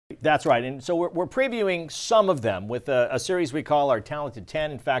That's right. And so we're previewing some of them with a series we call our Talented 10.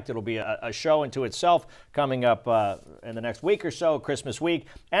 In fact, it'll be a show into itself coming up in the next week or so, Christmas week.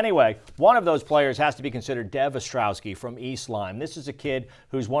 Anyway, one of those players has to be considered Dev Ostrowski from East Lyme. This is a kid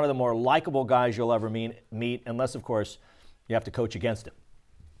who's one of the more likable guys you'll ever meet, unless, of course, you have to coach against him.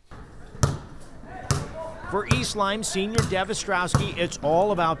 For East Lyme senior Dev Ostrowski, it's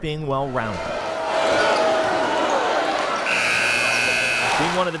all about being well-rounded.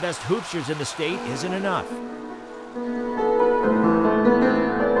 Being one of the best hoopsters in the state isn't enough.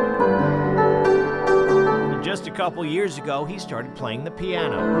 And just a couple years ago, he started playing the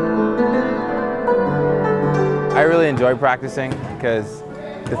piano. I really enjoy practicing because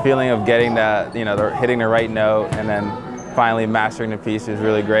the feeling of getting that, hitting the right note and then finally mastering the piece is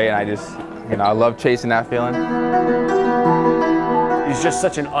really great. And I just, I love chasing that feeling. He's just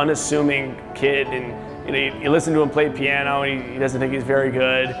such an unassuming kid, and you listen to him play piano and he doesn't think he's very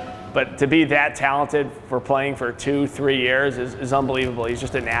good, but to be that talented for playing for 2-3 years is unbelievable. He's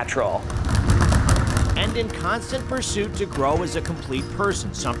just a natural. And in constant pursuit to grow as a complete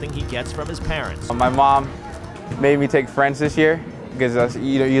person, something he gets from his parents. My mom made me take French this year because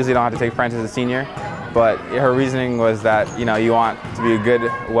you usually don't have to take French as a senior, but her reasoning was that you want to be a good,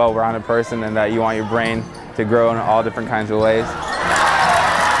 well-rounded person and that you want your brain to grow in all different kinds of ways.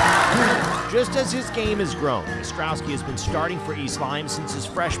 Just as his game has grown, Ostrowski has been starting for East Lyme since his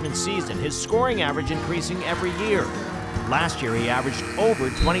freshman season, his scoring average increasing every year. Last year, he averaged over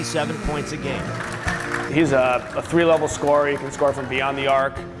 27 points a game. He's a 3-level scorer. He can score from beyond the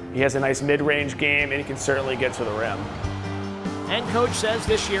arc. He has a nice mid-range game, and he can certainly get to the rim. And coach says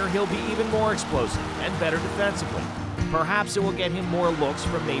this year he'll be even more explosive and better defensively. Perhaps it will get him more looks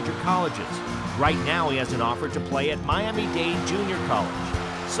from major colleges. Right now, he has an offer to play at Miami-Dade Junior College.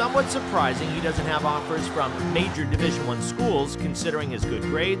 Somewhat surprising he doesn't have offers from major Division I schools, considering his good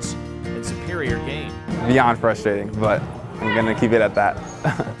grades and superior game. Beyond frustrating, but I'm going to keep it at that.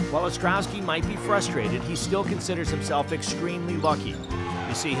 While Ostrowski might be frustrated, he still considers himself extremely lucky.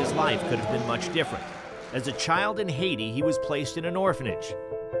 You see, his life could have been much different. As a child in Haiti, he was placed in an orphanage.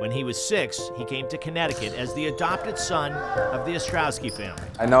 When he was 6, he came to Connecticut as the adopted son of the Ostrowski family.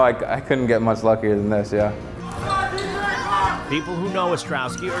 I know I couldn't get much luckier than this, yeah. People who know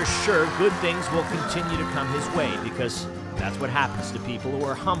Ostrowski are sure good things will continue to come his way because that's what happens to people who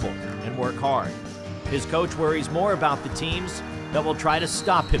are humble and work hard. His coach worries more about the teams that will try to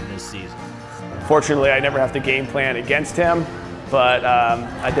stop him this season. Fortunately, I never have to game plan against him, but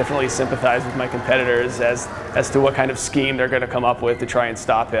I definitely sympathize with my competitors as to what kind of scheme they're going to come up with to try and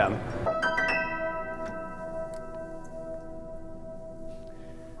stop him.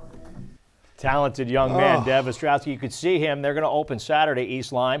 Talented young man, Dev Ostrowski. You could see him. They're going to open Saturday,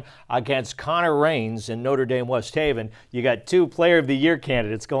 East Lyme, against Connor Raines in Notre Dame West Haven. You got 2 Player of the Year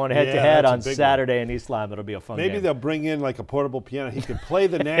candidates going head-to-head on Saturday in East Lyme. It'll be a fun game. Maybe they'll bring in like a portable piano. He could play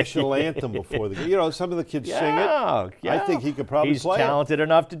the national anthem before the game. Some of the kids sing it. I think he could probably play it. He's talented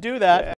enough to do that.